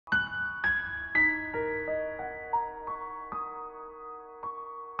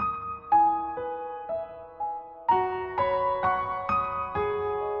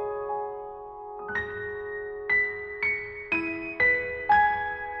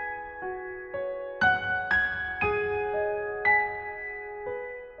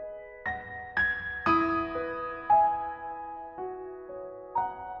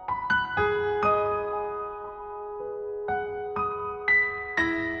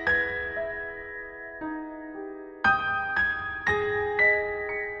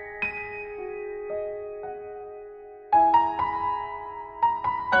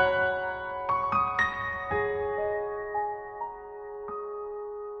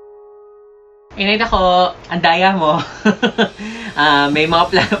Inay ako, ang daya mo. May mga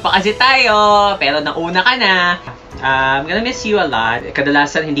plano pa kasi tayo, pero nauna ka na. I'm gonna miss you a lot.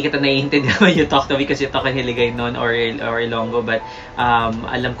 Kadalasan hindi kita naiintindihan when you talk to me kasi you talk in Hiligay noon or Ilonggo, but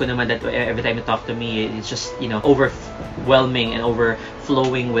alam ko naman that every time you talk to me, it's just, you know, overwhelming and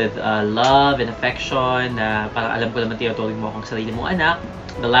overflowing with love and affection. Parang alam ko naman tinuturing mo akong sarili mong anak.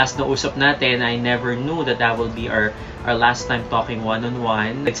 The last na usap natin, I never knew that that will be our last time talking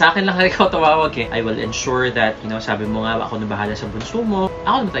one-on-one. Like, sa akin lang ikaw tumawag eh. I will ensure that, you know, sabi mo nga, ako na bahala sa bunso mo.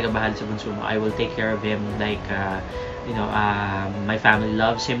 Ako naman talaga bahala sa bunso mo. I will take care of him like, you know, my family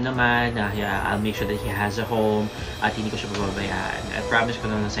loves him naman. I'll make sure that he has a home at hindi ko siya pababayaan. I promise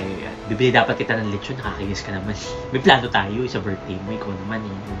ko naman sa'yo yan. Bibili dapat kita ng lechon, nakakainis ka naman. May plano tayo sa birthday mo, ikaw naman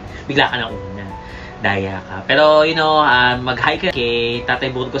eh. Bigla ka na una. Daya ka. Pero, you know, mag-hi ka kay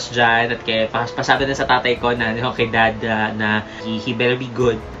Tatay Burgos dyan at kay pasabi na sa tatay ko na, you know, kay Dad na he better be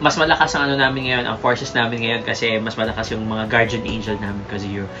good. Mas malakas ang ano namin ngayon, ang forces namin ngayon kasi mas malakas yung mga guardian angel namin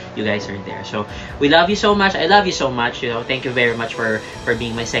kasi you guys are there. So, we love you so much. I love you so much. You know, thank you very much for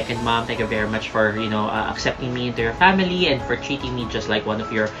being my second mom. Thank you very much for, you know, accepting me into your family and for treating me just like one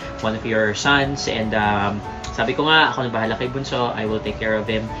of your sons. And sabi ko nga, ako na bahala kay Bunso. I will take care of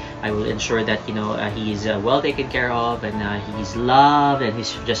him. I will ensure that, you know, he's well taken care of and he's loved and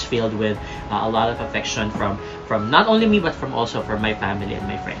he's just filled with a lot of affection from not only me but from also from my family and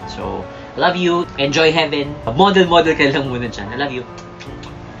my friends. So, I love you. Enjoy heaven. Model ka lang muna dyan. I love you.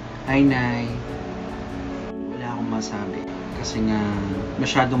 Hi, Nay. Wala akong masabi. Kasi nga,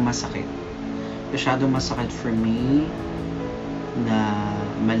 masyadong masakit. Masyadong masakit for me na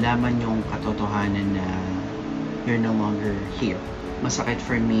malaman yung katotohanan na you're no longer here. Masakit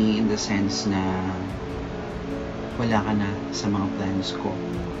for me in the sense na wala ka na sa mga plans ko.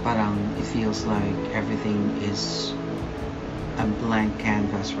 Parang it feels like everything is a blank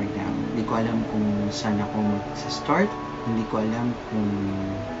canvas right now. Hindi ko alam kung saan ako mag-start. Hindi ko alam kung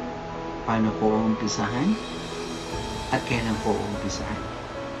paano ko umpisahan at kailan ko umpisahan.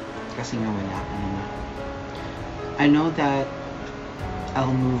 Kasi nga wala ka na. I know that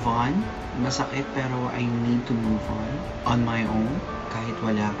I'll move on. Masakit pero I need to move on my own. Kahit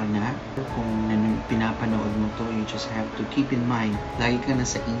wala ka na. Kung pinapanood mo to, you just have to keep in mind. Lagi ka na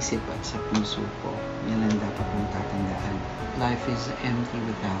sa isip at sa puso ko. Yan ang dapat mong tatandaan. Life is empty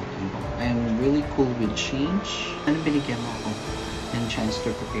without you. I'm really cool with change. Binigyan mo ako ng chance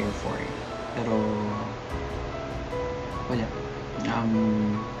to prepare for it. Pero wala.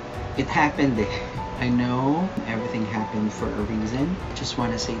 It happened eh. I know everything happened for a reason. I just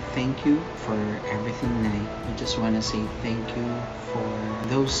want to say thank you for everything, Nay. I just want to say thank you for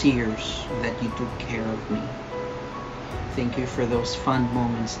those years that you took care of me. Thank you for those fun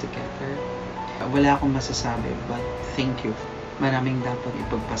moments together. Wala akong masasabi, but thank you. Maraming dapat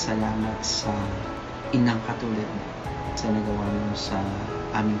ipagpasalamat sa inang katulad mo sa nagawa mo sa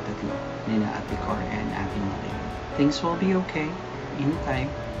aming tatlo, nina Ate Cor and Ate Marie. Things will be okay anytime.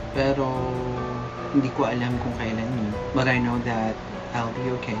 Pero hindi ko alam kung kailan yun. But I know that I'll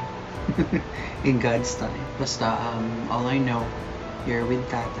be okay. In God's time. Basta, all I know, you're with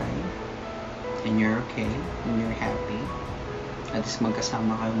Tatay. And you're okay. And you're happy. At least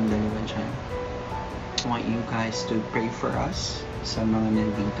magkasama kayong dalawa dyan. I want you guys to pray for us. Sa mga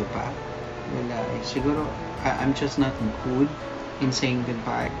nandito pa. Wala eh. Siguro, I'm just not good in saying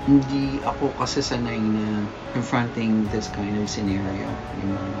goodbye. Hindi ako kasi sanay na confronting this kind of scenario.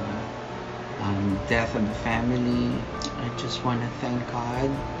 Yung death of the family. I just want to thank God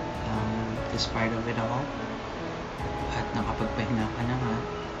despite of it all. At nakapagpahinga ka na nga.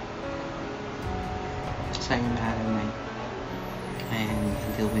 Sayonara, Nay. And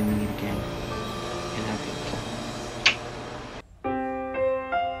until we meet again, I love you.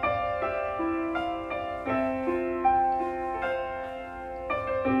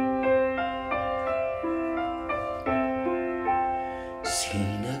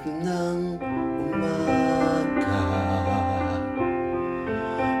 Sinag ng umaga,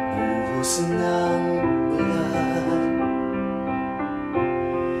 buhos ng